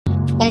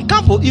on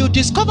campus, you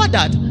discover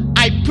that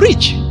I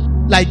preach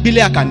like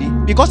Gbile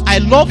Akani because I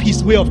love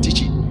his way of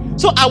teaching.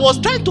 So I was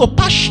trying to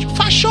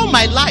fashion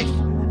my life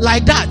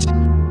like that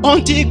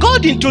until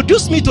God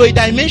introduced me to a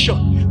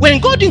dimension. When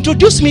God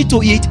introduced me to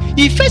it,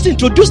 he first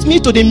introduced me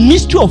to the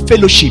mystery of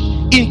fellowship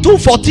in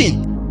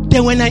 2014.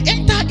 Then when I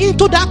enter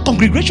into that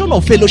congregation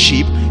of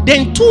fellowship,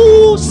 then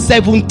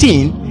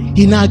 2017,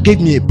 he now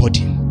gave me a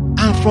body.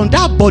 And from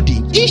that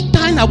body, each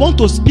time I want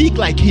to speak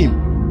like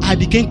him, I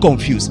became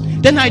confused.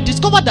 Then I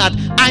discovered that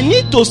I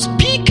need to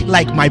speak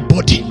like my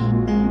body.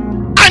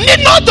 I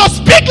need not to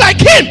speak like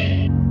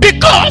him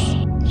because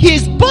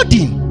his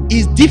body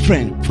is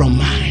different from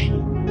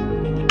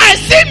mine. I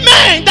see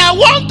men that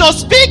want to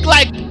speak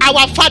like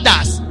our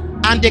fathers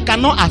and they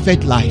cannot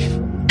affect life.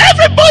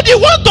 Everybody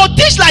want to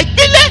teach like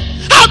Gbile.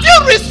 Have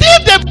you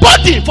received a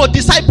body for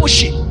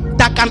discipleship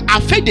that can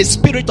affect the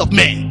spirit of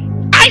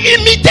men? I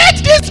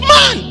imitate this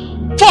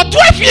man for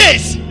 12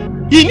 years.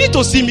 You need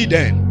to see me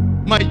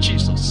then, my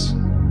Jesus.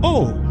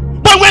 Oh,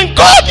 but when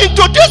God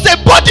introduced a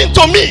body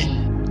to me,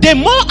 the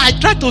more I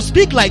try to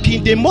speak like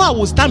him, the more I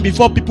will stand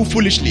before people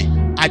foolishly.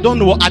 I don't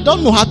know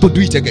how to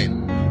do it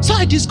again. So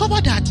I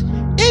discovered that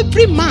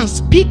every man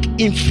speak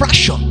in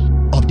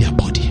fraction of their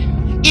body.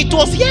 It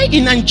was here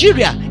in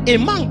Nigeria, a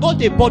man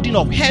got a burden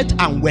of health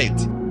and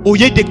wealth.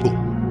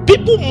 Oyedeko.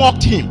 People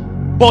mocked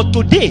him. But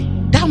today,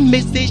 that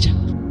message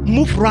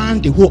moved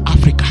around the whole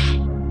Africa.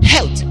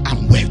 Health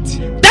and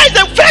wealth. That is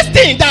the first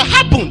thing that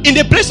happened in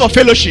the place of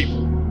fellowship.